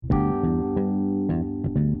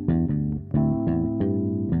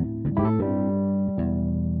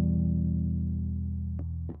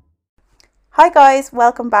Hi guys,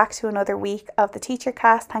 welcome back to another week of the Teacher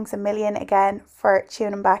Cast. Thanks a million again for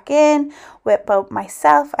tuning back in with both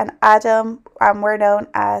myself and Adam. We're known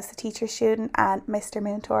as the Teacher Student and Mr.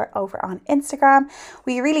 Moontor over on Instagram.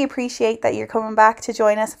 We really appreciate that you're coming back to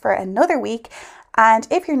join us for another week. And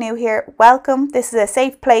if you're new here, welcome. This is a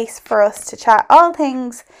safe place for us to chat all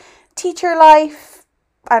things teacher life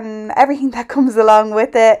and everything that comes along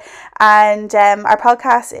with it. And our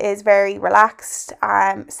podcast is very relaxed,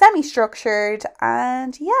 semi-structured,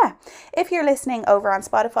 and yeah, if you're listening over on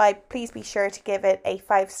Spotify, please be sure to give it a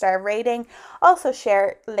 5-star rating. Also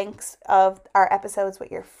share links of our episodes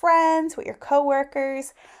with your friends, with your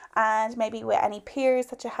co-workers, and maybe with any peers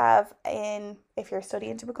that you have in if you're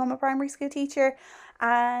studying to become a primary school teacher.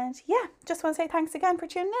 And yeah, just want to say thanks again for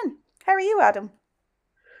tuning in. How are you, Adam?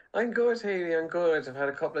 I'm good, Haley. I'm good. I've had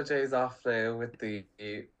a couple of days off now with the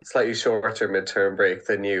slightly shorter midterm break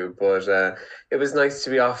than you, but it was nice to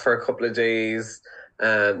be off for a couple of days.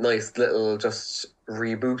 Nice little just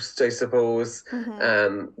reboost, I suppose.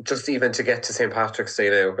 Mm-hmm. Just even to get to St. Patrick's Day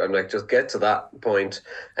now, I'm like, just get to that point,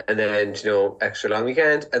 and then extra long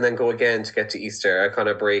weekend, and then go again to get to Easter. I kind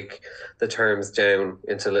of break the terms down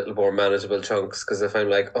into little more manageable chunks because if I'm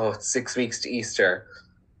like, oh, it's 6 weeks to Easter.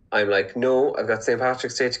 I'm like, no, I've got St.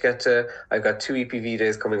 Patrick's Day to get to. I've got two EPV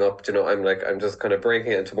days coming up. I'm like, I'm just kind of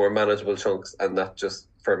breaking it into more manageable chunks, and that just,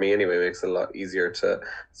 for me anyway, makes it a lot easier to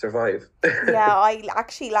survive. Yeah, I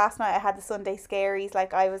actually last night I had the Sunday scaries.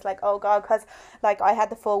 Like I was like, oh God, because like I had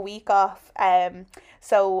the full week off.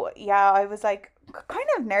 So yeah, I was like kind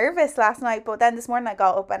of nervous last night, but then this morning I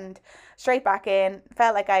got up and straight back in.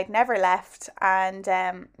 Felt like I'd never left, and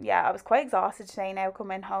yeah, I was quite exhausted today. Now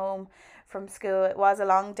coming home from school, it was a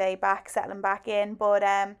long day back, settling back in, but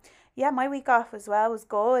yeah, my week off as well was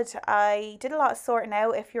good. I did a lot of sorting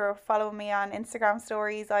out. If you're following me on Instagram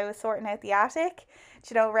stories, I was sorting out the attic,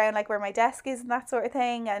 around like where my desk is and that sort of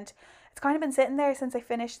thing. And it's kind of been sitting there since I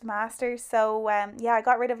finished the masters. So yeah, I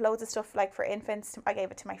got rid of loads of stuff like for infants. I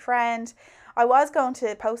gave it to my friend. I was going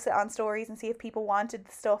to post it on stories and see if people wanted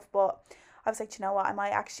the stuff, but I was like, you know what, I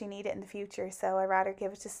might actually need it in the future. So I rather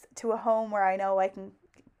give it to a home where I know I can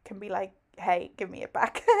be like, hey, give me it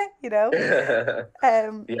back, you know.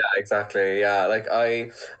 Um, Yeah, exactly. Yeah, like I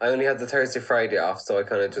only had the Thursday Friday off, so I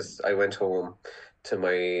kind of just I went home to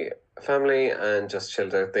my family and just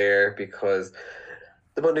chilled out there because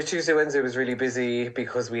the Monday, Tuesday, Wednesday was really busy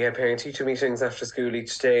because we had parent teacher meetings after school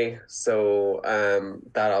each day. So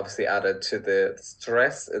that obviously added to the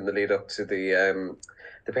stress in the lead up to the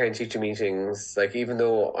parent teacher meetings. Like even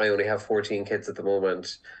though I only have 14 kids at the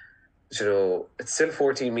moment, it's still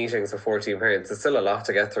 14 meetings with 14 parents. It's still a lot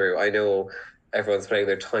to get through. I know everyone's playing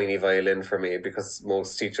their tiny violin for me because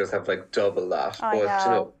most teachers have like double that. I But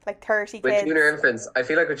know, like 30 with junior kids. infants, I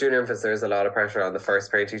feel like with junior infants, there's a lot of pressure on the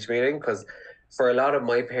first parent teacher meeting because for a lot of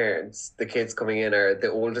my parents, the kids coming in are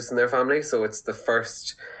the oldest in their family. So it's the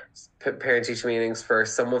first parent teacher meetings. For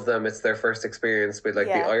some of them, it's their first experience with like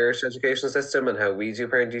the Yeah, Irish education system and how we do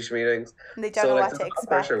parent teacher meetings. and they don't So know like what there's to a lot of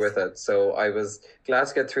pressure expect. with it. So I was glad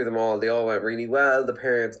to get through them all. They all went really well. The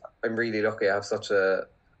parents, I'm really lucky. I have such a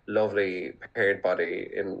lovely parent body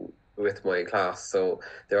in with my class. So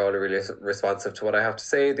they're all really responsive to what I have to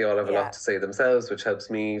say. They all have a lot Yeah, to say themselves, which helps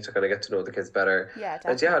me to kind of get to know the kids better. yeah,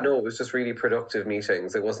 And yeah, definitely. no, it was just really productive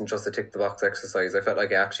meetings. It wasn't just a tick the box exercise. I felt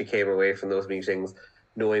like I actually came away from those meetings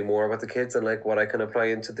knowing more about the kids and like what I can apply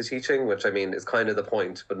into the teaching, which I mean is kind of the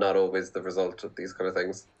point, but not always the result of these kind of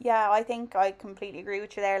things. Yeah, I think I completely agree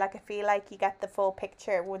with you there. Like, I feel like you get the full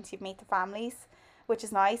picture once you meet the families, which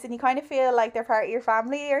is nice, and you kind of feel like they're part of your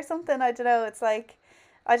family or something. I don't know. It's like,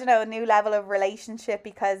 I don't know, a new level of relationship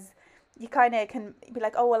because you kind of can be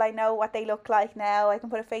like, oh, well, I know what they look like now. I can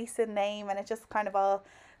put a face and name, and it just kind of all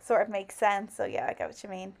sort of makes sense. So, yeah, I get what you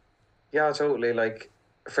mean. Yeah, totally. Like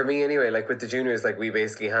for me anyway, like with the juniors, like we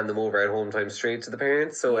basically hand them over at home time straight to the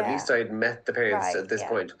parents. So at Yeah, least I'd met the parents right. at this Yeah.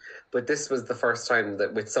 point. But this was the first time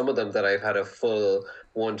that with some of them that I've had a full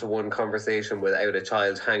one-to-one conversation without a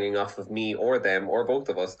child hanging off of me or them or both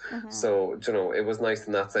of us. Mm-hmm. So, it was nice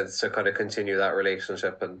in that sense to kind of continue that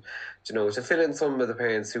relationship and, to fill in some of the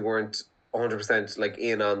parents who weren't 100% like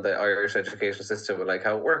in on the Irish education system and like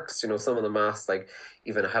how it works. Some of them asked like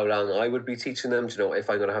even how long I would be teaching them, if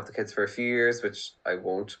I'm going to have the kids for a few years, which I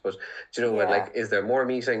won't, but, and Yeah. like, is there more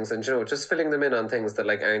meetings? And, just filling them in on things that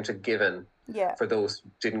like aren't a given Yeah. for those who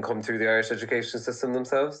didn't come through the Irish education system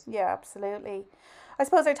themselves. Yeah, absolutely. I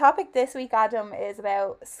suppose our topic this week, Adam, is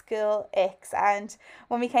about school icks. And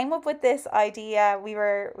when we came up with this idea, we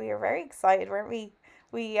were very excited, weren't we?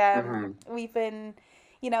 Mm-hmm. We've been,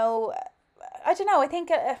 you know, I don't know. I think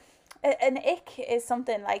an ick is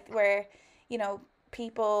something like where, you know,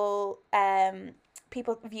 people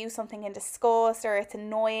view something in disgust, or it's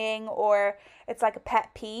annoying, or it's like a pet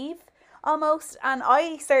peeve almost. And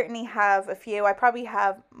I certainly have a few. I probably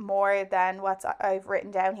have more than what I've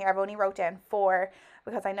written down here. I've only wrote down four,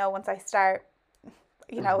 because I know once I start,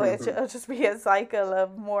 it'll just be a cycle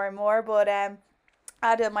of more and more. But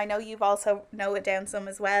Adam, I know you've also noted down some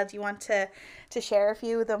as well. Do you want to share a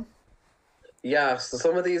few of them? Yeah, so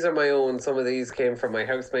some of these are my own, some of these came from my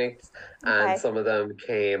housemates, and Okay. some of them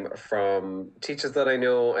came from teachers that I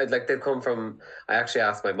know. Like they've come from, I actually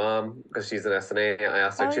asked my mom because she's an SNA. I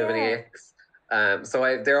asked her, Oh do you have any yeah. icks?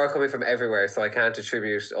 They're all coming from everywhere, so I can't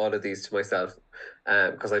attribute all of these to myself,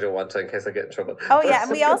 because I don't want to in case I get in trouble. Oh But yeah,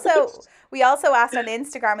 and we also asked on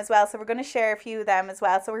Instagram as well, so we're going to share a few of them as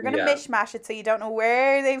well. So we're going to yeah, mishmash it so you don't know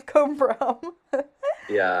where they've come from.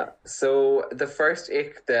 yeah. So the first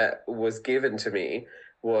ick that was given to me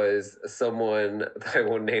was someone that I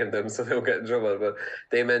won't name them so they'll get in trouble, but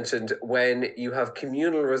they mentioned when you have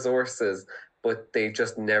communal resources, but they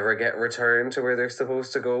just never get returned to where they're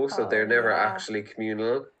supposed to go, so Oh they're never yeah. actually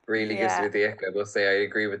communal. Really gives me Yeah. the ick. I must say, I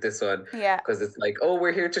agree with this one Yeah. because it's like, oh,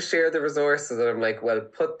 we're here to share the resources, and I'm like, well,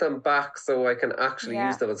 put them back so I can actually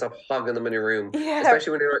use Yeah. them and stop hogging them in your room, Yeah.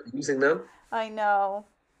 especially when you're not using them. I know.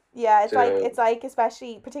 Yeah, it's You like know, it's like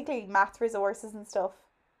especially particularly math resources and stuff.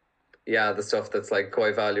 yeah, the stuff that's like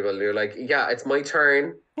quite valuable. You're like, yeah, it's my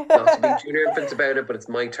turn. Not to be junior infants about it, but it's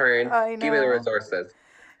my turn. I Give me the know. resources.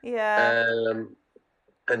 Yeah. Um,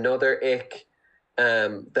 Another ick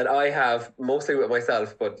that I have mostly with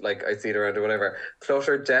myself, but like I see it around or whatever.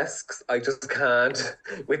 Cluttered desks. I just can't.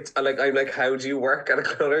 With like I'm like, how do you work at a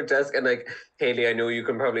cluttered desk? And like Haley, I know you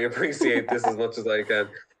can probably appreciate this as much as I can,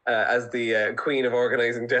 as the queen of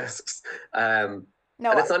organizing desks.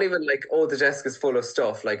 No. And it's not even like, oh, the desk is full of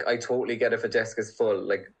stuff. Like I totally get if a desk is full.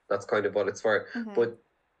 Like that's kind of what it's for. Mhm. But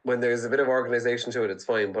when there's a bit of organization to it, it's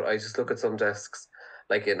fine. But I just look at some desks,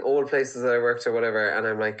 like in old places that I worked or whatever, and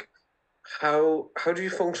I'm like, how do you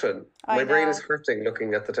function? I My brain is know. hurting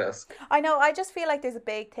looking at the desk. I know. I just feel like there's a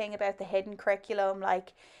big thing about the hidden curriculum.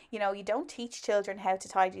 Like, you don't teach children how to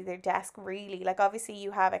tidy their desk really. Like, obviously,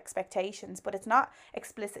 you have expectations, but it's not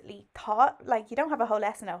explicitly taught. Like, you don't have a whole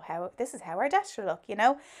lesson of how this is how our desk should look.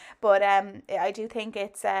 But I do think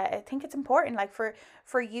it's important. Like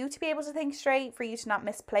for you to be able to think straight, for you to not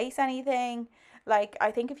misplace anything. Like, I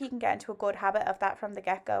think if you can get into a good habit of that from the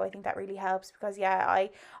get go, I think that really helps because yeah,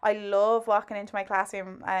 I love walking into my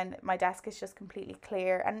classroom and my desk is just completely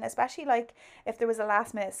clear. And especially like if there was a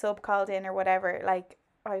last minute sub called in or whatever, like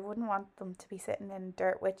I wouldn't want them to be sitting in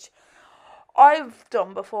dirt, which I've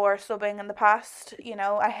done before subbing in the past.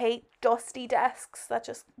 I hate dusty desks.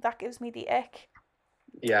 That gives me the ick.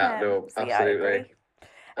 Yeah, no, So yeah, I absolutely. agree.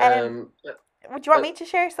 Um, Um, would you want uh, me to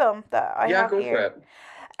share some that I yeah, have go for here? it.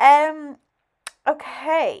 Um,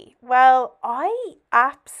 Okay, well, I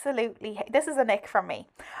absolutely this is a nick from me.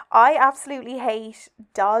 I absolutely hate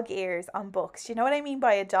dog ears on books. Do you know what I mean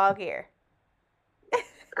by a dog ear?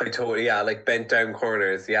 I totally, yeah, like bent down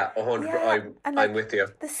corners. Yeah, 100. Yeah, and I'm like with you.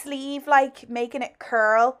 the sleeve, like making it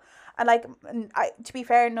curl, and like to be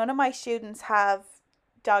fair, none of my students have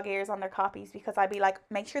dog ears on their copies because I'd be like,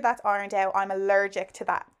 make sure that's ironed out. I'm allergic to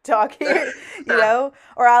that dog ear,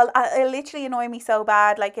 or it'll literally annoy me so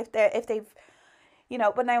bad. Like if they've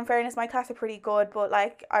but now in fairness, my class are pretty good. But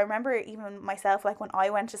like, I remember even myself, like when I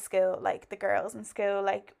went to school, like the girls in school,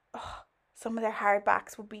 like some of their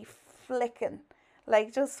hardbacks would be flicking,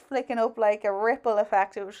 like just flicking up like a ripple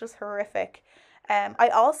effect. It was just horrific. I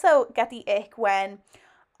also get the ick when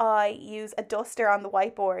I use a duster on the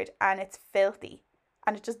whiteboard and it's filthy,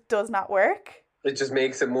 and it just does not work. It just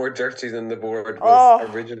makes it more dirty than the board was Oh,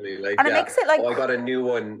 originally. Like, and it yeah. makes it like Oh, I got a new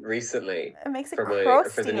one recently it makes it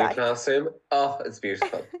for the crusty, new like. classroom. Oh, it's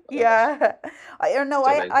beautiful. I love it. Yeah, I don't know.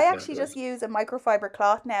 I Stunning. I Love actually it. just use a microfiber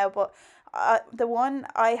cloth now, but the one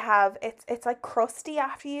I have, it's like crusty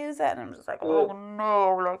after you use it, and I'm just like, oh Oh,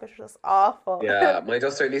 no, like it's just awful. yeah, my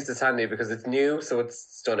duster at least is handy because it's new, so it's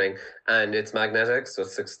stunning, and it's magnetic, so it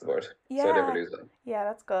sticks to the board, so I never Yeah, lose it. yeah,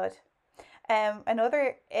 that's good.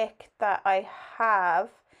 Another ick that I have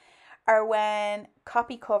are when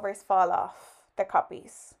copy covers fall off the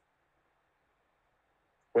copies,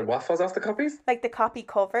 When what falls off the copies? like the copy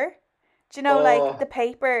cover. Do you know, like the Oh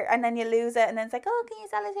paper, and then you lose it, and then it's like, oh, can you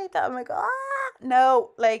sellotape that? I'm like,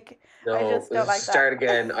 no, like I no, just don't like that. start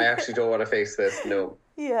again. I actually don't want to face this. No,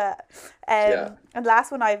 Yeah. yeah, And the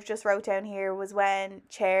last one I've just wrote down here was when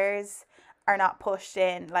chairs are not pushed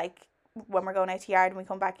in, like when we're going out to yard and we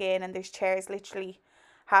come back in and there's chairs literally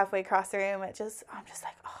halfway across the room. I'm just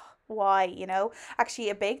like, oh, why, you know. Actually,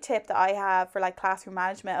 a big tip that I have for like classroom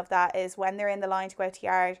management of that is when they're in the line to go out to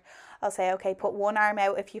yard, I'll say, okay, put one arm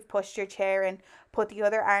out if you've pushed your chair in, put the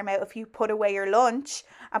other arm out if you put away your lunch,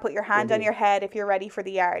 and put your hand on Hmm. your head if you're ready for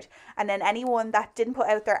the yard. And then anyone that didn't put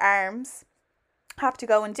out their arms have to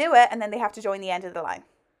go and do it, and then they have to join the end of the line.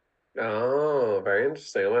 Oh, very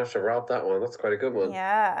interesting. I'm gonna have to rob that one. That's quite a good one.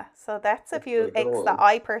 Yeah, so that's a That's few a good icks that one.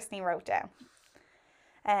 I personally wrote down.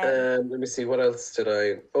 Let me see, what else did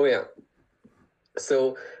I? Oh yeah.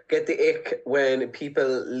 So get the ick when people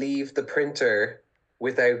leave the printer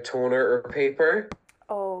without toner or paper.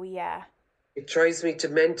 Oh yeah. It drives me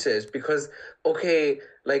demented because okay,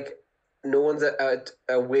 like no one's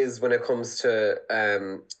a whiz when it comes to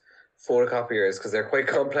photocopiers because they're quite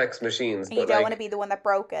complex machines. And you But don't want to like, be the one that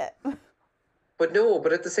broke it. but no,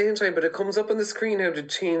 but at the same time, but it comes up on the screen how to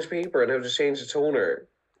change paper and how to change the toner.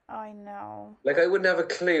 I know. Like I wouldn't have a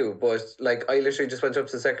clue, but like I literally just went up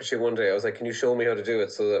to the secretary one day. I was like, "Can you show me how to do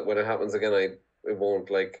it so that when it happens again, it won't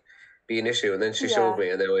like be an issue." And then she showed Yeah. me,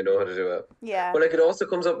 and now I know how to do it. Yeah. But like it also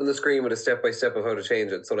comes up on the screen with a step by step of how to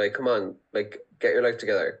change it. So like, come on, like get your life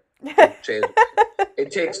together. Like change it.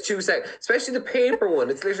 It takes 2 seconds, especially the paper one.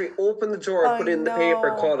 It's literally open the drawer, I put in the paper,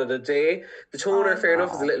 know. call it a day. The toner, I fair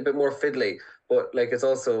enough, is a know. little bit more fiddly, but like it's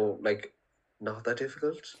also like not that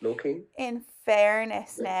difficult, low key. In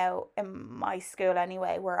fairness, now in my school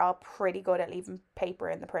anyway, we're all pretty good at leaving paper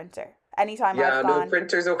in the printer. Anytime I've Yeah, no, gone,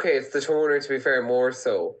 printer's okay. It's the toner, to be fair, more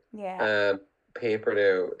so. yeah, Paper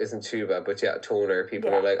now isn't too bad, but yeah, toner.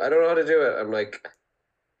 People are yeah, like, I don't know how to do it. I'm like,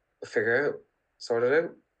 figure out, sort it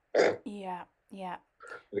out. yeah, yeah.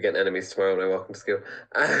 We get enemies tomorrow when I walk into school.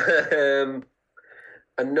 Um,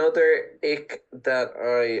 Another ick that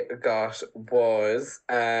I got was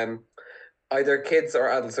either kids or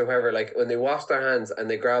adults or whoever, like when they wash their hands and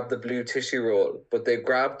they grab the blue tissue roll, but they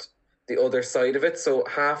grabbed the other side of it, so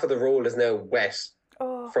half of the roll is now wet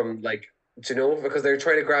Oh, from like, do you know, because they're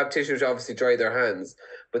trying to grab tissue to obviously dry their hands,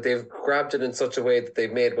 but they've grabbed it in such a way that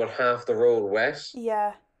they've made about half the roll wet.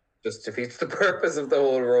 yeah, Just defeats the purpose of the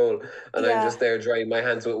whole roll. And I'm yeah. just there drying my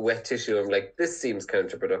hands with wet tissue. I'm like, this seems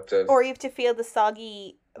counterproductive. Or you have to feel the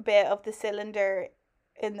soggy bit of the cylinder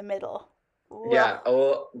in the middle. Ugh. Yeah.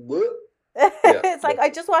 Oh, yeah. It's like I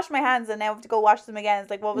just washed my hands and now I have to go wash them again. It's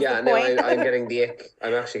like, what was the Yeah, no, point? I'm getting the ick.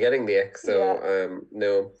 I'm actually getting the ick. Yeah. So,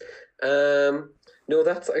 no. No,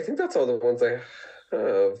 I think that's all the ones I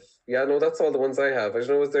have. Yeah, no, that's all the ones I have. I don't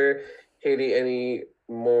know, was there, Haley, any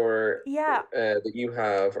more Yeah. that you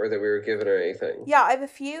have or that we were given or anything? Yeah, I have a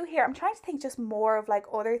few here. I'm trying to think just more of like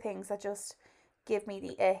other things that just give me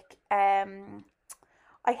the ick.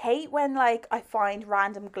 I hate when like I find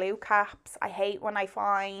random glue caps. I hate when I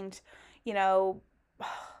find, you know,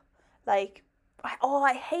 like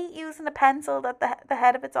I hate using a pencil that the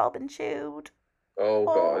head of it's all been chewed. Oh,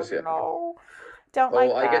 Oh God, yeah. no. Don't Oh,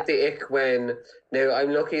 like I get that. the ick when now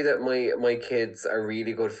I'm lucky that my kids are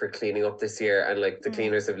really good for cleaning up this year, and like the Mm,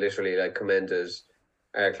 cleaners have literally like commended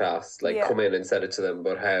our class, like yeah. come in and said it to them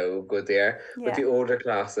about how good they are. But Yeah. the older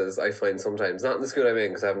classes, I find sometimes not in the school I'm in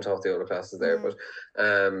because I haven't taught the older classes there, Mm,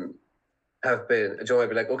 but have been Joe. I'd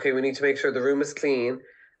be like, okay, we need to make sure the room is clean,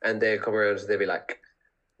 and they come around and they'd be like,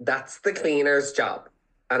 that's the cleaner's job,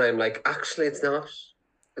 and I'm like, actually, it's not.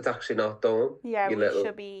 It's actually not though. yeah, You little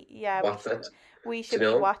what's it? we Do should you be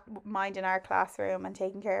know? what minding our classroom and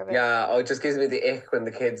taking care of it. Yeah, oh, it just gives me the ick when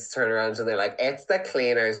the kids turn around and they're like, it's the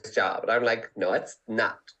cleaner's job. And I'm like, no, it's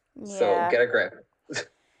not. So Yeah. get a grip.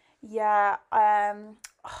 Yeah. I'm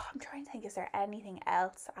trying to think, is there anything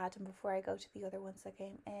else, Adam, before I go to the other ones that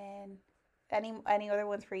came in? Any other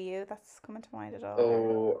ones for you that's coming to mind at all?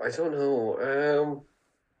 Oh, I don't know.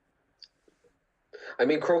 I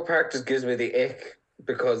mean, Croke Park just gives me the ick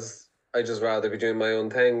because I just rather be doing my own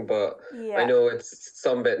thing, but I Yeah. know it's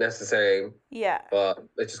some bit necessary, Yeah. but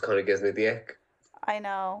it just kind of gives me the ick. I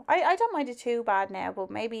know. I don't mind it too bad now,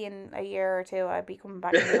 but maybe in a year or two I'd be coming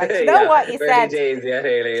back and be like, do you know Yeah, what you early said? days, yeah,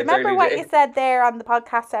 Haley, Do you it's remember early what you days. said there on the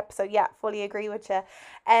podcast episode? Yeah, fully agree with you.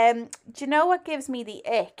 Do you know what gives me the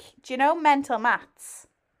ick? Do you know mental maths?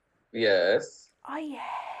 Yes. I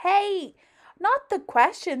hate not the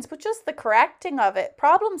questions, but just the correcting of it.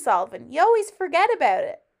 Problem solving. You always forget about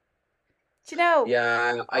it. Do you know?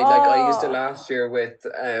 Yeah, I used it Oh, last year with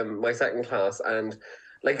my second class, and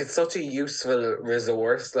like it's such a useful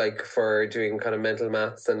resource like for doing kind of mental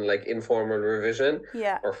maths and like informal revision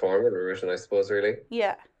yeah, or formal revision, I suppose, really.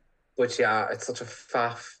 yeah. But yeah, it's such a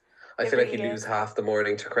faff. I It feel like you really lose is. half the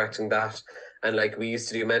morning to correcting that. and like we used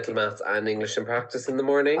to do mental maths and English in practice in the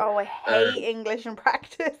morning. Oh, I hate English in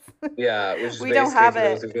practice. Yeah, which is We don't basically, have for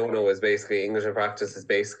those it. who don't know, is basically English in practice is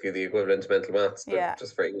basically the equivalent to mental maths, but Yeah.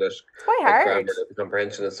 just for English, It's quite like hard. grammar and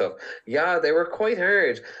comprehension and stuff. Yeah, they were quite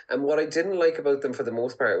hard. And what I didn't like about them for the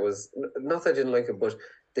most part was not that I didn't like it, but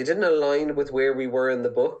they didn't align with where we were in the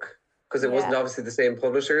book because it wasn't Yeah. obviously the same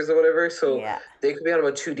publishers or whatever. So Yeah. they could be on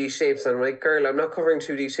about 2D shapes. And I'm like, girl, I'm not covering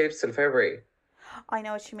 2D shapes till February. I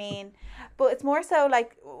know what you mean, but it's more so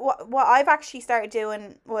like what I've actually started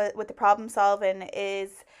doing with the problem solving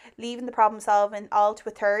is leaving the problem solving all to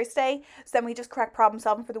a Thursday. So then we just correct problem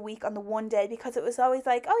solving for the week on the one day, because it was always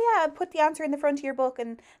like, oh yeah, put the answer in the front of your book,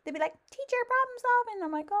 and they'd be like, teacher, problem solving.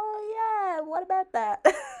 I'm like, oh yeah, what about that?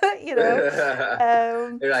 You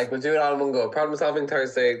know. You're like, we'll do it all in one go. Problem solving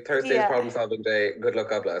Thursday. Thursday is Yeah, problem solving day. Good luck,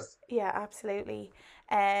 God bless. yeah, absolutely.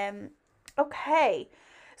 Um, okay,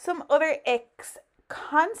 some other icks: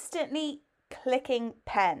 constantly clicking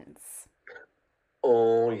pens.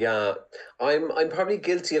 Oh yeah, I'm probably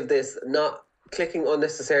guilty of this, not clicking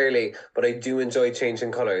unnecessarily, but I do enjoy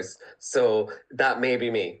changing colors. So that may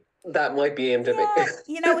be me. That might be aimed at me. Yeah,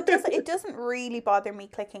 you know, it doesn't really bother me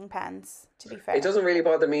clicking pens, to be It fair. doesn't really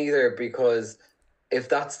bother me either because if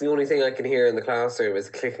that's the only thing I can hear in the classroom is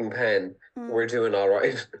clicking pen, we're Mm, doing all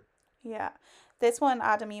right. yeah. This one,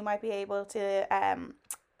 Adam, you might be able to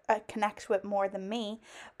connect with more than me,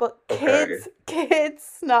 but Okay. kids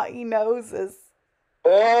snotty noses.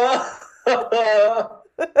 Oh!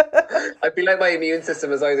 I feel like my immune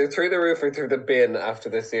system is either through the roof or through the bin after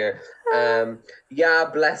this year. Yeah,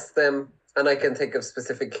 bless them. And I can think of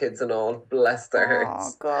specific kids and all. Bless their Oh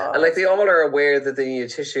hearts. And God. like they all are aware that they need a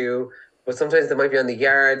tissue, but sometimes they might be on the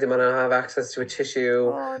yard, they might not have access to a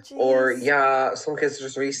tissue. Oh Or jeez. yeah, some kids are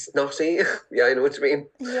just really snotty. Yeah, I know what you mean.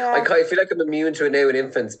 Yeah. I feel like I'm immune to it now in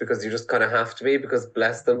infants because you just kind of have to be because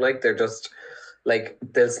bless them, like they're just like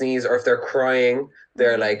they'll sneeze or if they're crying,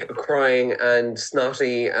 they're Mm, like crying and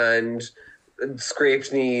snotty and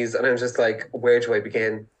scraped knees, and I'm just like, where do I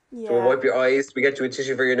begin? Do we yeah. wipe your eyes? Do we get you a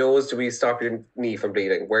tissue for your nose? Do we stop your knee from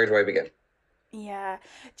bleeding? Where do I begin? Yeah.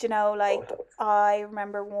 Do you know, like, I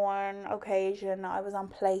remember one occasion I was on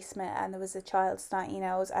placement and there was a child snotty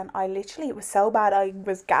nose, and I literally, it was so bad I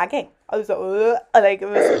was gagging. I was like, "Ugh," like it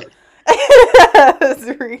was it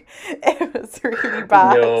was really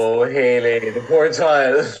bad. No, Haley, the poor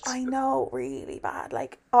child. I know, really bad.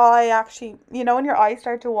 Like I actually, you know, when your eyes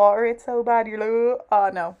start to water, it's so bad. You're like, "Ugh." Oh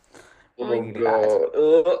no, Oh really bad. God.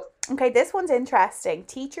 Ugh. Okay, this one's interesting.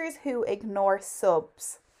 Teachers who ignore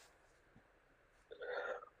subs.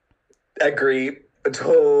 Agree.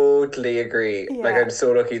 Totally agree. Like Yeah, I'm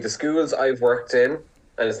so lucky. The schools I've worked in,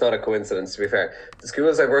 and it's not a coincidence to be fair. The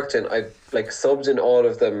schools I've worked in, I've like subbed in all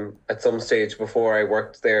of them at some stage before I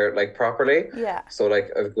worked there like properly. yeah, So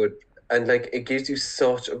like a good and like it gives you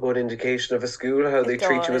such a good indication of a school how it they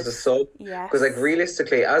treat you as a does. sub. Because like Yes.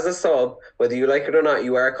 realistically, as a sub, whether you like it or not,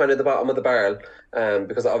 you are kind of the bottom of the barrel.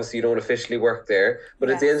 Because obviously you don't officially work there. But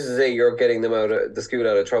at the end of the Yes. day, you're getting them out of the school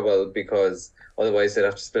out of trouble because otherwise, they'd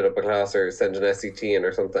have to split up a class or send an SET in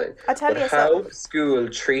or something. I tell But you something. how school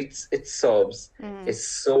treats its subs Mm, is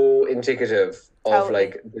so indicative of totally.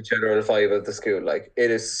 like the general vibe of the school. Like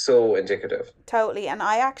it is so indicative. Totally. And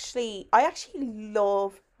I actually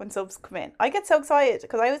love when subs come in. I get so excited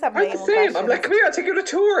because I always have I'm the million one same. I'm like, questions. come here, I'll take you on a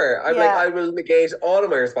tour. I'm like, Yeah. I will negate all of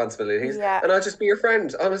my responsibilities Yeah. and I'll just be your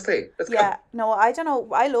friend. Honestly, let's go. Yeah. No, I don't know.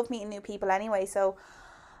 I love meeting new people anyway, so,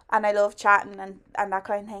 and I love chatting and that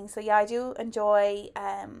kind of thing. So yeah, I do enjoy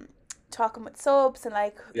talking with subs and,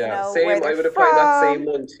 like, Yeah, where same. they're I would apply that same from.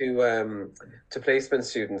 one to placement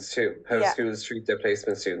students too. How Yeah, schools treat their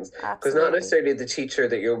placement students, because not absolutely. necessarily the teacher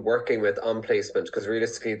that you're working with on placement, because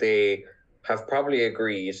realistically they have probably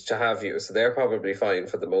agreed to have you, so they're probably fine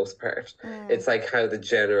for the most part. Mm, It's like how the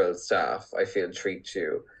general staff I feel treat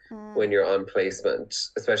you when mm, you're on placement,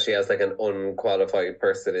 especially as like an unqualified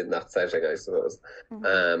person in that setting, I suppose.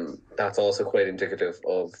 mm-hmm. That's also quite indicative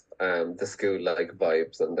of the school like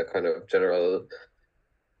vibes and the kind of general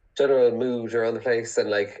mood around the place and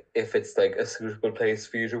like if it's like a suitable place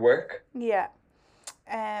for you to work. Yeah.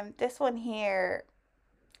 This one here,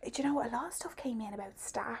 do you know, a lot of stuff came in about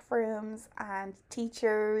staff rooms and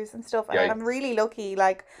teachers and stuff, and I'm Yikes. really lucky.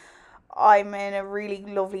 Like, I'm in a really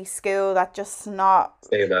lovely school that just not,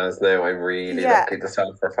 Same as now. I'm really yeah, lucky. The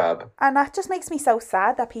staff are fab. and that just makes me so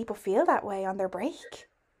sad that people feel that way on their break.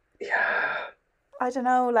 Yeah. I don't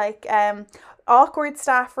know, like, awkward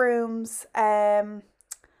staff rooms,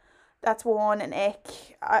 that's one, an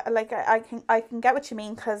ick. I can get what you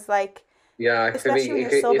mean, because, like, Yeah, it can be especially when it you're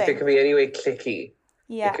could, if it subbing. can be anyway clicky,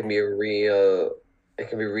 it Yeah, can be a real it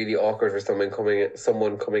can be really awkward for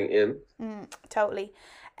someone coming in. Totally.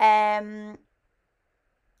 Um,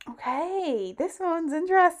 okay, this one's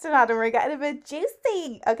interesting, Adam. We're getting a bit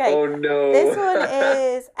juicy. Okay, Oh this no. one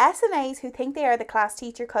is SNAs who think they are the class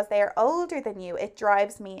teacher because they are older than you. It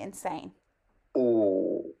drives me insane.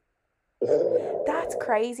 Oh. That's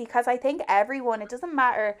crazy because I think everyone, it doesn't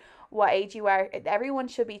matter what age you are, everyone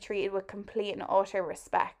should be treated with complete and utter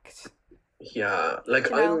respect. Yeah, like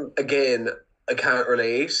Do you know? I can't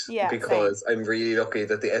relate Yeah, same. because I'm really lucky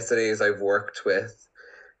that the SNAs I've worked with,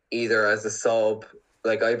 either as a sub,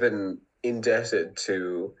 like I've been indebted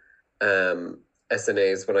to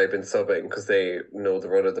SNAs when I've been subbing because they know the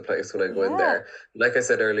run of the place when I go in Yeah, there. Like I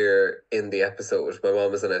said earlier in the episode, my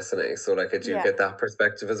mom is an SNA, so like I do yeah. get that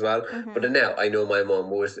perspective as well. But Mm-hmm. then now I know my mom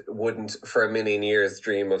wouldn't for a million years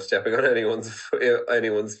dream of stepping on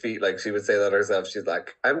anyone's feet. Like she would say that herself. She's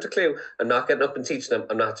like, I'm the clue. I'm not getting up and teaching them.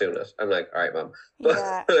 I'm not doing it. I'm like, all right, mom.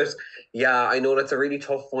 Yeah. But yeah, I know that's a really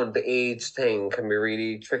tough one. The age thing can be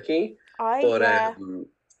really tricky. But Yeah.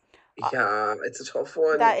 Uh, yeah, it's a tough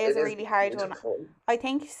one. That is It a is really hard a one. tough one. I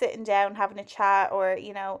think sitting down, having a chat, or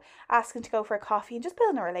asking to go for a coffee and just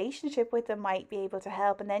building a relationship with them might be able to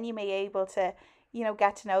help, and then you may be able to,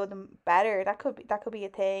 get to know them better. That could be a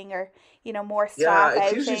thing, or more Yeah, staff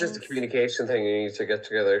it's usually just a outings. communication thing you need to get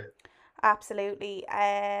together. Absolutely.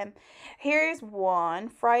 Here's one: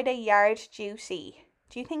 Friday yard duty.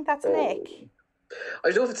 Do you think that's an Oh, ick? I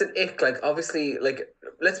don't know if it's an ick. Like, obviously, like,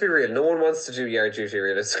 let's be real. No one wants to do yard duty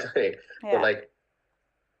realistically, but Yeah.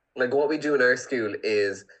 like what we do in our school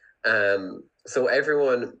is, so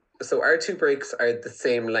everyone, so our two breaks are the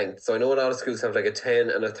same length. So I know a lot of schools have like a 10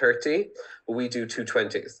 and a 30, but we do two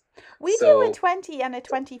 20s. We do a So 20 and a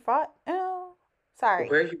 25. Oh, sorry.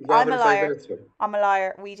 where are you I'm robbing a 5 minutes liar. from? I'm a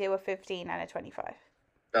liar. We do a 15 and a 25.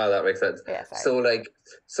 Oh, that makes sense. Yeah, sorry. So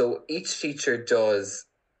so each teacher does,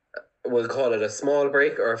 we'll call it a small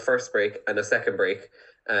break or a first break and a second break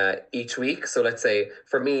each week. So let's say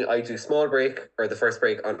for me, I do small break or the first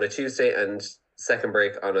break on a Tuesday and second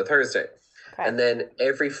break on a Thursday. Okay. And then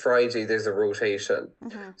every Friday there's a rotation.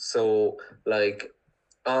 Mm-hmm. So like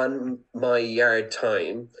on my yard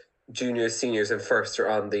time, juniors, seniors, and first are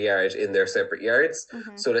on the yard in their separate yards.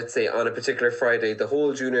 Mm-hmm. So let's say on a particular Friday, the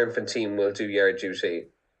whole junior infant team will do yard duty,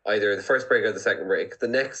 either the first break or the second break. The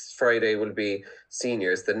next Friday will be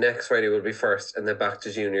seniors. The next Friday will be first, and then back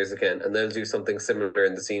to juniors again, and they'll do something similar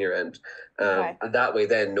in the senior end. Okay. And that way,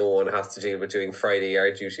 then no one has to deal with doing Friday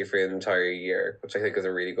yard duty for an entire year, which I think is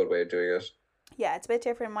a really good way of doing it. Yeah, it's a bit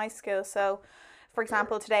different in my school. So, for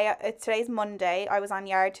example, today's Monday. I was on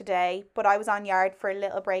yard today, but I was on yard for a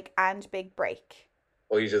little break and big break.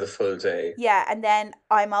 Or you do the full day. Yeah, and then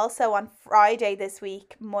I'm also on Friday this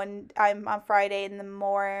week. I'm on Friday in the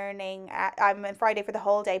morning. I'm on Friday for the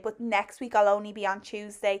whole day, but next week I'll only be on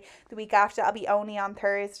Tuesday. The week after I'll be only on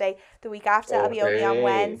Thursday. The week after I'll be only on Okay.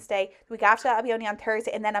 Wednesday. The week after I'll be only on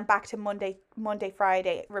Thursday, and then I'm back to Monday,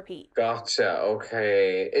 Friday, repeat. Gotcha.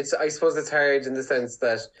 Okay. I suppose it's hard in the sense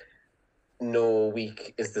that no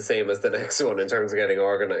week is the same as the next one in terms of getting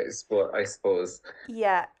organized, but I suppose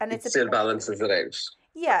Yeah, and it still balances it out.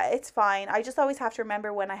 yeah, it's fine. I just always have to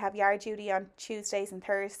remember when I have yard duty on Tuesdays and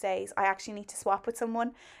Thursdays, I actually need to swap with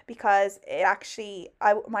someone because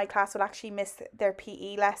my class would actually miss their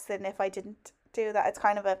PE lesson if I didn't do that. It's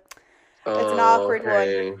an Oh, awkward one,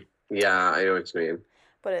 okay. Yeah, I know what you mean.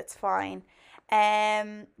 but it's fine.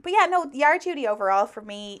 But yeah, no, yard duty overall for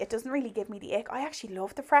me, it doesn't really give me the ick. I actually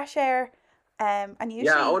love the fresh air. And Yeah,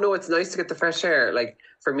 oh usually, no, it's nice to get the fresh air. Like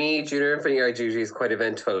for me, junior infant year duty is quite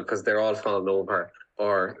eventful because they're all falling over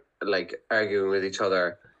or like arguing with each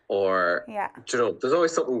other or yeah. there's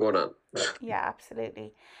always something going on. Yeah,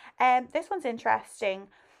 absolutely. This one's interesting.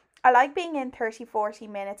 I like being in 30, 40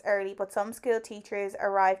 minutes early, but some school teachers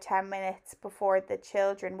arrive 10 minutes before the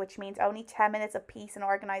children, which means only 10 minutes of peace and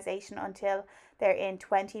organisation until they're in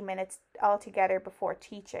 20 minutes altogether before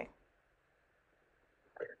teaching.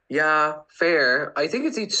 Yeah, fair. I think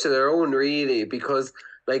it's each to their own, really, because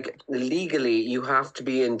like legally, you have to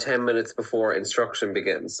be in 10 minutes before instruction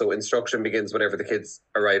begins. So instruction begins whenever the kids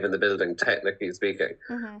arrive in the building, technically speaking.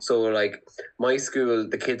 Mm-hmm. So like my school,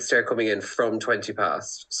 the kids start coming in from 20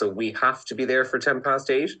 past. So we have to be there for 10 past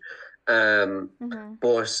 8. Um, Mm-hmm.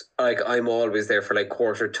 but like I'm always there for like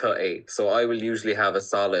quarter to 8. So I will usually have a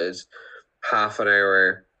solid half an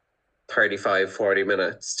hour 35, 40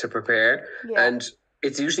 minutes to prepare. Yeah. And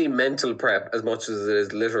it's usually mental prep as much as it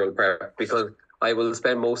is literal prep because I will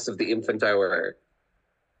spend most of the infant hour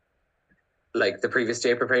like the previous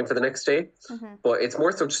day preparing for the next day. Mm-hmm. But it's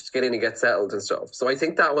more so just to get in and get settled and stuff. So I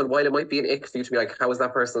think that one, while it might be an ick for you to be like, how is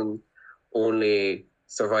that person only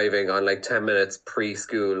surviving on like 10 minutes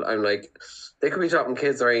preschool. I'm like, they could be dropping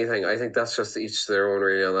kids or anything. I think that's just each to their own,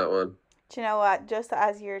 really, on that one. Do you know what? Just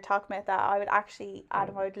as you're talking about that, I would actually,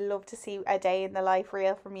 Adam, I would love to see a day in the life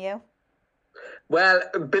reel from you. Well,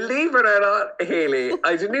 believe it or not, Haley,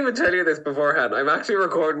 I didn't even tell you this beforehand. I'm actually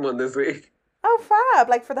recording one this week. Oh, fab!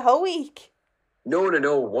 Like for the whole week. No, no,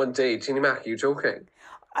 no, one day. Teeny Mac, you joking?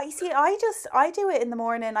 I see. I do it in the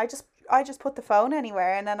morning. I just put the phone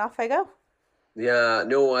anywhere and then off I go. Yeah,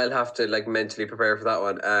 no, I'll have to like mentally prepare for that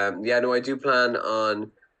one. Yeah, no, I do plan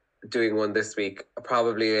on doing one this week,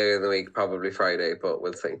 probably later in the week, probably Friday, but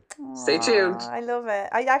we'll see. Stay tuned. Aw, I love it.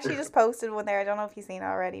 I actually just posted one there. I don't know if you've seen it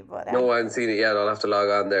already, but No, I haven't seen it yet. I'll have to log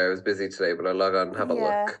on there. I was busy today, but I'll log on and have a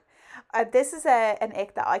yeah. look. This is an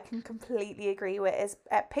ick that I can completely agree with. Is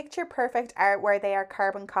picture perfect art where they are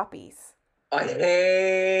carbon copies. I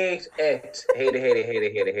hate it. Hate it, hate it, hate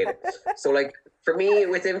it, hate it, hate it. So like for me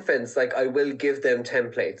with infants, like I will give them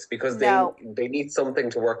templates because No, they need something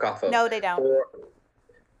to work off of. no, they don't. Or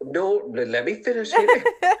no, let me finish.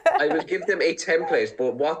 I will give them a template,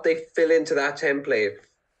 but what they fill into that template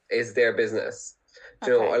is their business.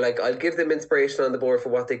 Do you know, Okay. like I'll give them inspiration on the board for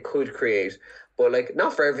what they could create, but like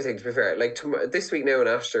not for everything. To be fair, like this week now in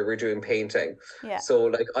Ashton we're doing painting, Yeah. so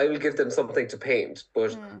like I will give them something to paint,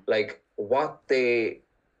 but Mm. like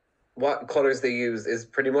what colors they use is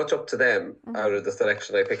pretty much up to them out Mhm. of the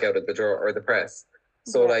selection I pick out of the drawer or the press.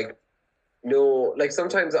 So Yeah. like no, like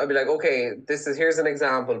sometimes I'll be like, okay, here's an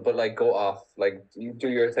example, but like go off, like you do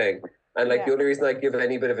your thing. And like Yeah. the only reason I give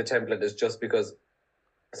any bit of a template is just because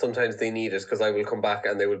sometimes they need it because I will come back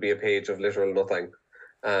and there will be a page of literal nothing.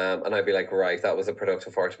 And I'd be like, right, that was a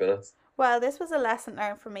productive 40 minutes. Well, this was a lesson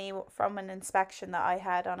learned for me from an inspection that I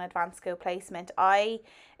had on advanced school placement.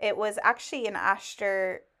 It was actually an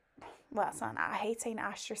Ashter, well, it's not, I hate saying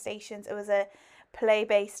Ashter stations. It was a play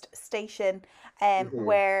based station, Hmm.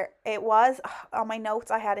 where it was, on my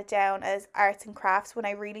notes, I had it down as arts and crafts when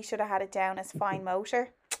I really should have had it down as fine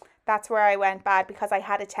motor. That's where I went bad because I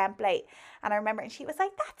had a template. And I remember, and she was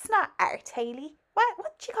like, that's not art, Haley.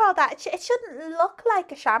 What do you call that? It shouldn't look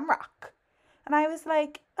like a shamrock. And I was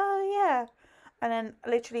like, oh yeah. And then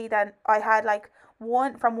literally then I had like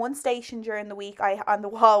one station during the week I on the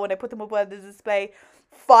wall when I put them up on the display,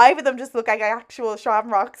 five of them just look like actual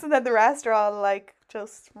shamrocks and then the rest are all like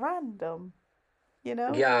just random, you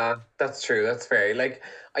know? Yeah, that's true. That's fair. Like,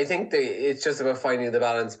 I think it's just about finding the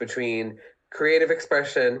balance between creative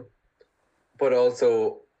expression, but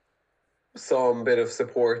also some bit of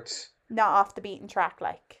support. Not off the beaten track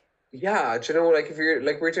like. Yeah, do you know, like if you're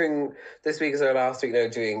like we're doing this week is our last week now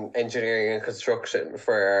doing engineering and construction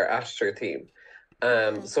for our Asher theme.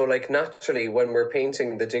 Mm, So like naturally when we're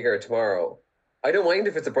painting the digger tomorrow, I don't mind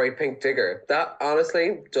if it's a bright pink digger. That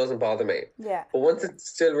honestly doesn't bother me. yeah. But once it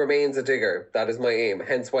still remains a digger, that is my aim.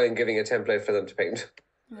 Hence why I'm giving a template for them to paint.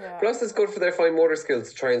 Yeah. Plus, it's good for their fine motor skills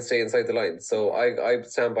to try and stay inside the lines. So Yeah. I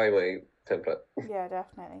stand by my template. Yeah,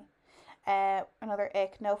 definitely. Another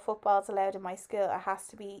ick, no footballs allowed in my school. It has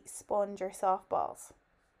to be sponge or softballs.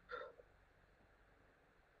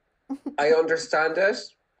 I understand it.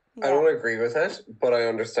 I Yeah. don't agree with it, but I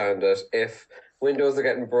understand it. If windows are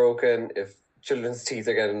getting broken, if children's teeth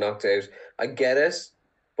are getting knocked out, I get it.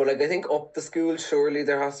 But like I think up the school, surely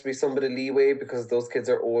there has to be some bit of leeway because those kids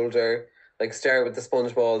are older. Like start with the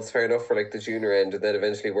sponge balls, fair enough for like the junior end, and then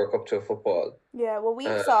eventually work up to a football. Yeah, well, we've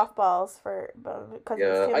Uh, softballs for, but because it's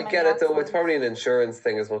yeah, too I many get it though. It's accidents. probably an insurance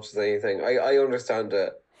thing as much as anything. I understand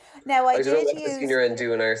it. Now, I I don't know did what the use. senior end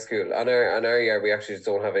do in our school. On our yard, we actually just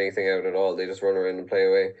don't have anything out at all. They just run around and play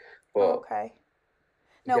away. Oh, But okay.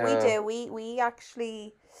 No, we yeah, do.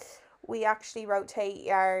 We actually rotate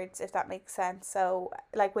yards, if that makes sense. So,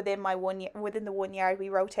 like within the 1 yard, we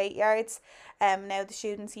rotate yards. Now the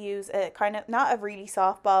students use a kind of not a really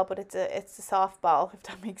soft ball, but it's a softball, if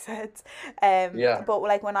that makes sense. yeah, But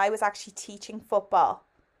like when I was actually teaching football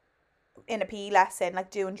in a PE lesson,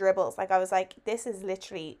 like doing dribbles, like I was like, this is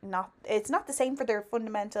literally not. It's not the same for their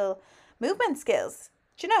fundamental movement skills.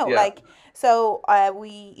 Do you know? yeah, Like, so we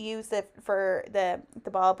used it for the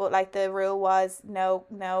ball, but like the rule was no,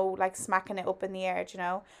 like smacking it up in the air. Do you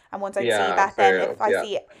know? And once I'd see yeah. that, then Fair enough. if I Yeah,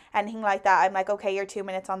 see anything like that, I'm like, okay, you're 2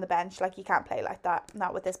 minutes on the bench. Like you can't play like that.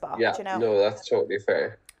 Not with this ball. yeah. Do you know? No, that's totally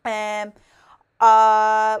fair. Um.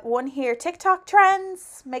 One here. TikTok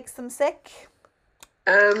trends makes them sick.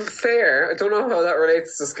 Fair. I don't know how that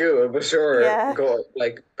relates to school, but sure, Yeah. go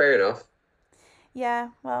like fair enough. Yeah,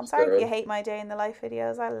 well, I'm sorry if you So, hate my day in the life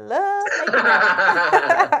videos. I love making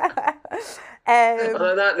them. And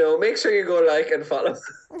on that note, make sure you go like and follow.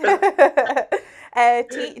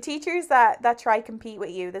 Teachers that try compete with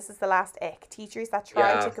you. This is the last ick. Teachers that try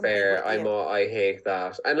Yeah, to compete fair. with you. I hate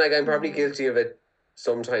that. And like I'm probably Mm. guilty of it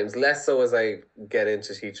sometimes, less so as I get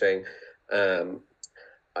into teaching. Um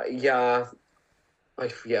yeah,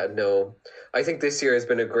 yeah, no. I think this year has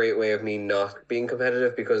been a great way of me not being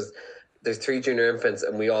competitive because there's three junior infants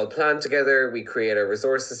and we all plan together, we create our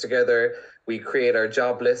resources together, we create our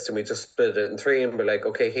job list and we just split it in three and we're like,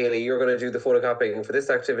 okay, Haley, you're gonna do the photocopying for this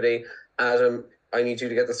activity. Adam, I need you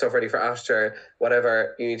to get the stuff ready for Ashtar,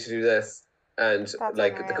 whatever, you need to do this. And That's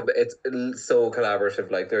like unreal. it's so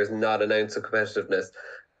collaborative, like there's not an ounce of competitiveness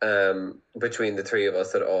between the three of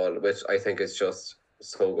us at all, which I think is just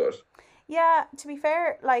so good. Yeah, to be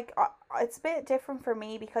fair, like it's a bit different for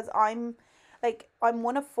me because I'm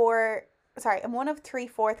one of four. Sorry, I'm one of three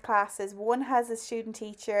fourth classes. One has a student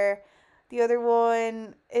teacher, the other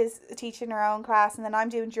one is teaching her own class, and then I'm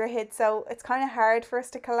doing Druid. So it's kind of hard for us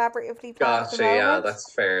to collaboratively plan at the Gotcha, yeah, moment.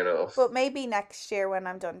 that's fair enough. But maybe next year when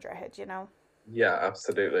I'm done Druid, you know. Yeah,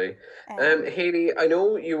 absolutely. Um. Haley, I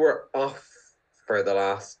know you were off for the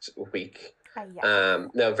last week. Yes.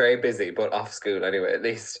 No, very busy, but off school anyway, at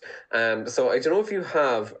least. So I don't know if you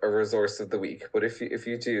have a resource of the week, but if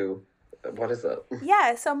you do, what is that?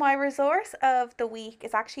 Yeah, so my resource of the week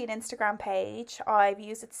is actually an Instagram page. I've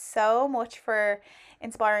used it so much for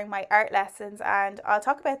inspiring my art lessons, and I'll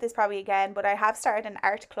talk about this probably again, but I have started an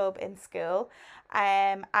art club in school.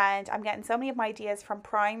 And I'm getting so many of my ideas from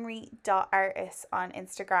primary.artists on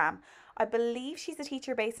Instagram. I believe she's a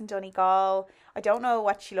teacher based in Donegal. I don't know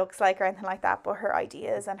what she looks like or anything like that, but her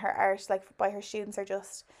ideas and her art, like by her students, are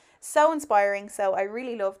just so inspiring. So I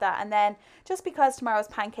really love that. And then just because tomorrow's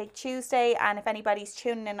Pancake Tuesday, and if anybody's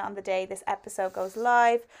tuning in on the day this episode goes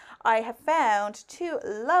live, I have found two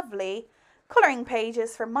lovely colouring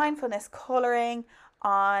pages for mindfulness colouring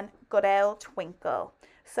on Goodell Twinkle.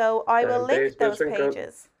 So I will link those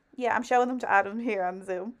pages. Yeah, I'm showing them to Adam here on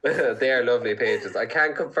Zoom. They are lovely pages. I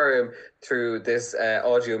can confirm through this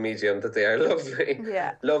audio medium that they are lovely,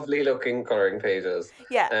 Yeah. lovely looking coloring pages.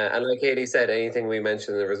 Yeah. And like Katie said, anything we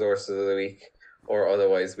mention in the resources of the week or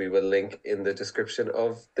otherwise, we will link in the description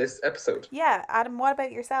of this episode. Yeah, Adam, what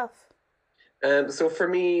about yourself? So for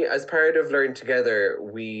me, as part of Learn Together,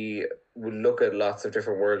 we will look at lots of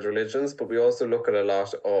different world religions, but we also look at a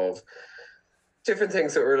lot of different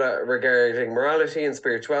things that were regarding morality and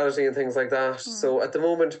spirituality and things like that. Mm. So at the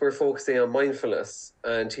moment, we're focusing on mindfulness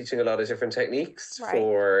and teaching a lot of different techniques Right.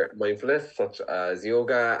 for mindfulness, such as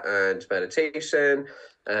yoga and meditation,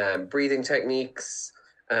 breathing techniques.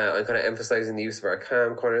 I'm kind of emphasizing the use of our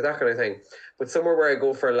calm corner, that kind of thing. But somewhere where I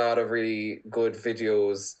go for a lot of really good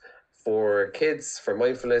videos for kids for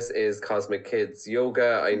mindfulness is Cosmic Kids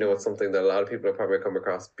Yoga. I know it's something that a lot of people have probably come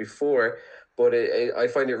across before, but I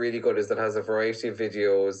find it really good is that it has a variety of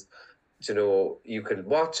videos. You know, you can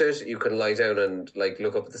watch it, you can lie down and like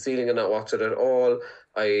look up at the ceiling and not watch it at all.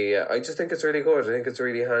 I just think it's really good. I think it's a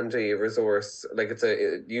really handy resource. Like it's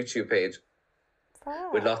a YouTube page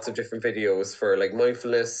with Fab. lots of different videos for like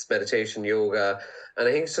mindfulness, meditation, yoga. And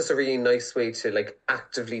I think it's just a really nice way to like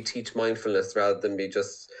actively teach mindfulness rather than be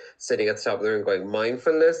just sitting at the top of the room going,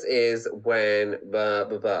 mindfulness is when blah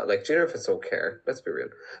blah blah. Like junior infants don't care, let's be real.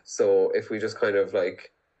 So if we just kind of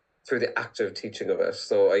like through the active teaching of it.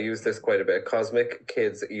 So I use this quite a bit. Cosmic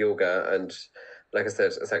Kids Yoga, and like I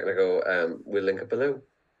said a second ago, we'll link it below.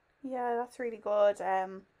 Yeah, that's really good.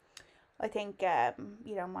 I think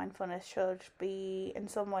mindfulness should be in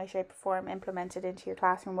some way, shape, or form implemented into your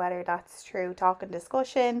classroom, whether that's through talk and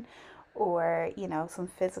discussion or some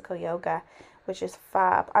physical yoga, which is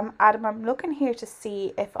fab. I'm looking here to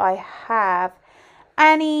see if I have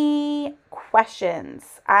any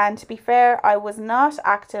questions. And to be fair, I was not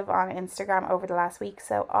active on Instagram over the last week,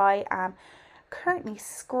 so I am currently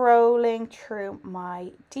scrolling through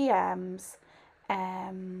my DMs.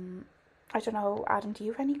 I don't know, Adam, do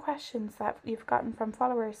you have any questions that you've gotten from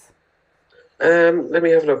followers? Let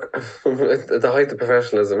me have a look. The height of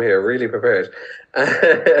professionalism here, really prepared.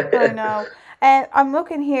 I know. I'm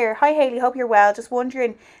looking here. Hi Haley, hope you're well. Just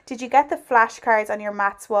wondering, did you get the flashcards on your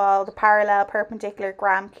maths wall, the parallel, perpendicular,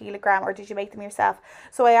 gram, kilogram, or did you make them yourself?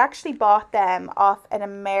 So I actually bought them off an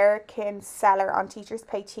American seller on Teachers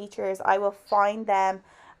Pay Teachers. I will find them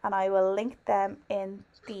and I will link them in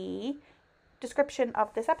the description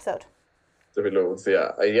of this episode. There'll be loads,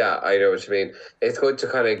 yeah. Yeah, I know what you mean. It's good to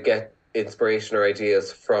kind of get inspiration or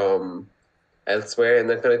ideas from elsewhere and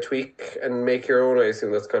then kind of tweak and make your own. I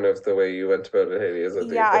assume that's kind of the way you went about it, Haley, is it?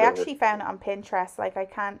 Yeah, I actually found it on Pinterest. Like I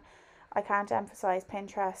can't emphasize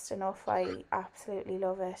Pinterest enough. I absolutely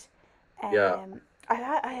love it. Yeah.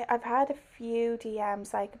 I've had a few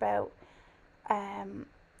DMs like about um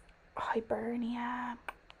hibernia.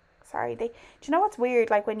 Sorry, they. Do you know what's weird?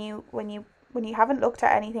 Like when you haven't looked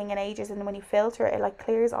at anything in ages, and when you filter it, it like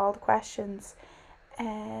clears all the questions.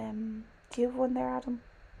 Do you have one there, Adam?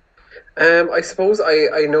 I suppose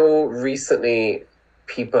I know recently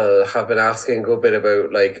people have been asking a good bit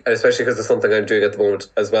about like, and especially because it's something I'm doing at the moment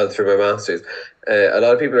as well through my masters. A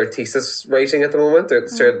lot of people are thesis writing at the moment. They're Mm.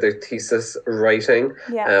 started their thesis writing.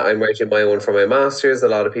 Yeah. I'm writing my own for my masters. A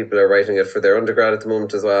lot of people are writing it for their undergrad at the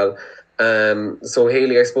moment as well. So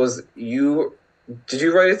Haley, I suppose you did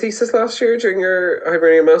you write a thesis last year during your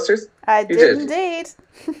Hibernian masters? I You did did.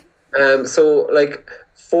 indeed. So like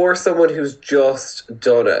for someone who's just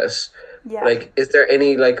done it, Yeah. like is there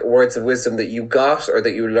any like words of wisdom that you got or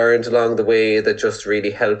that you learned along the way that just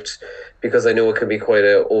really helped? Because I know it can be quite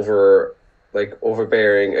a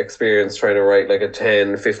overbearing experience trying to write like a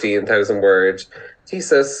 10, 15,000 word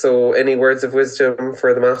thesis. So any words of wisdom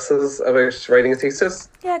for the masses about writing a thesis?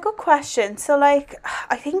 Yeah, good question. So like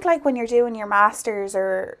I think like when you're doing your masters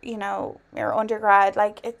or, your undergrad,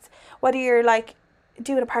 like it's whether you're like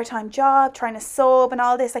doing a part-time job, trying to sub and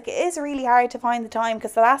all this, like it is really hard to find the time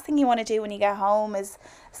because the last thing you want to do when you get home is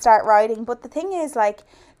start writing. But the thing is like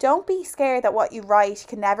don't be scared that what you write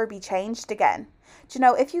can never be changed again. Do you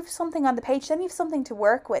know, if you've something on the page, then you've something to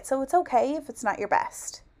work with. So it's okay if it's not your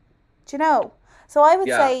best. Do you know? So I would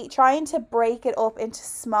Yeah, say trying to break it up into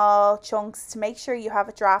small chunks to make sure you have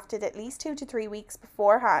it drafted at least 2 to 3 weeks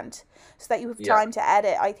beforehand so that you have yeah, time to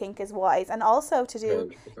edit, I think is wise. And also to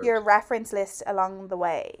do 100%. your reference list along the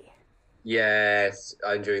way. Yes,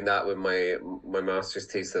 I'm doing that with my master's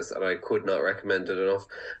thesis, and I could not recommend it enough.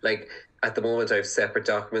 Like at the moment, I have separate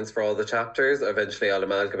documents for all the chapters. Eventually, I'll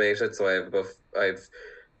amalgamate it, so I have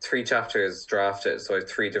 3 chapters drafted, so I have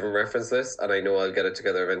 3 different reference lists, and I know I'll get it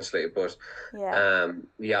together eventually. But Yeah.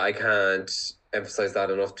 yeah, I can't emphasize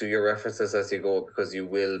that enough. Do your references as you go because you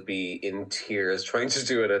will be in tears trying to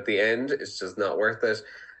do it at the end. It's just not worth it.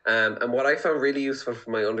 And what I found really useful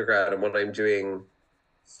for my undergrad and what I'm doing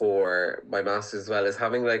for my master's as well is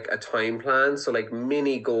having like a time plan. So like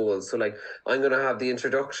mini goals. So like I'm gonna have the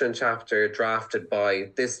introduction chapter drafted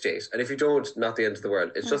by this date. And if you don't, not the end of the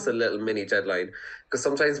world. It's just a Mm. little mini deadline. Because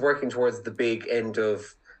sometimes working towards the big end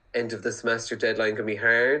of the semester deadline can be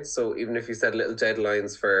hard. So even if you set little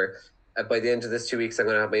deadlines for by the end of this 2 weeks, I'm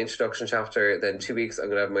going to have my introduction chapter. Then 2 weeks, I'm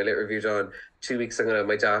going to have my lit review done. 2 weeks, I'm going to have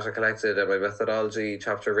my data collected and my methodology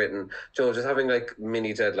chapter written. Joe, just having like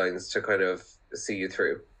mini deadlines to kind of see you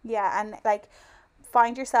through. Yeah, and like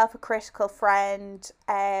find yourself a critical friend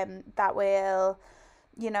that will,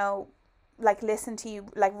 you know, like listen to you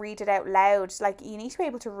like read it out loud. Like you need to be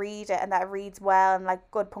able to read it and that it reads well and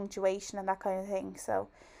like good punctuation and that kind of thing. So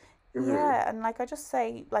Mm-hmm. yeah, and like I just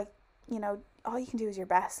say like, all you can do is your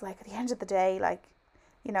best. Like at the end of the day, like,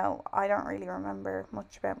 I don't really remember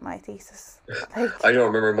much about my thesis. I Like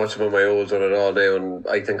don't remember much about my old one at all now, and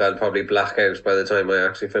I think I'll probably black out by the time I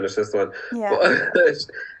actually finish this one. yeah.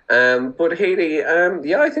 But but Hayley,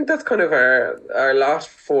 yeah, I think that's kind of our lot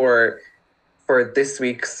for this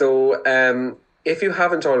week. So, if you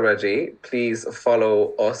haven't already, please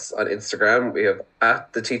follow us on Instagram. We have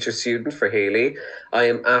at the teacher student for Haley. I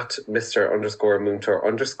am at Mr. underscore Moontor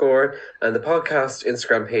underscore. And the podcast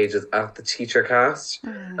Instagram page is at the teachercast.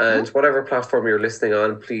 Mm-hmm. And whatever platform you're listening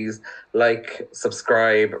on, please like,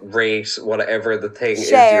 subscribe, rate, whatever the thing is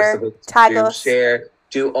you're Share, supposed to tag do, us. share,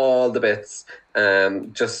 do all the bits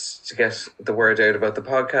just to get the word out about the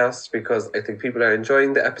podcast because I think people are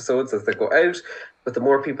enjoying the episodes as they go out. But the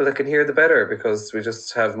more people that can hear, the better because we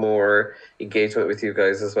just have more engagement with you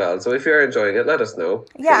guys as well. So if you're enjoying it, let us know,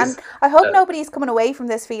 Yeah, and please. I hope Uh, nobody's coming away from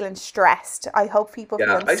this feeling stressed. I hope people feel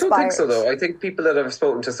yeah, I don't think so inspired. though. I think people that I've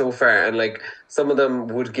spoken to so far, and like some of them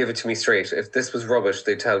would give it to me straight. If this was rubbish,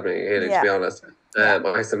 they'd tell me, Haley, to Yeah, be honest. yeah.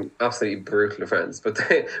 I have some absolutely brutal friends, but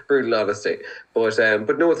brutal honesty.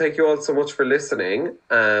 But no, thank you all so much for listening.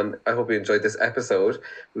 I hope you enjoyed this episode.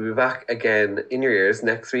 We'll be back again in your ears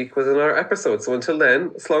next week with another episode. So until then,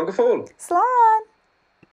 slán go fóill. Slán!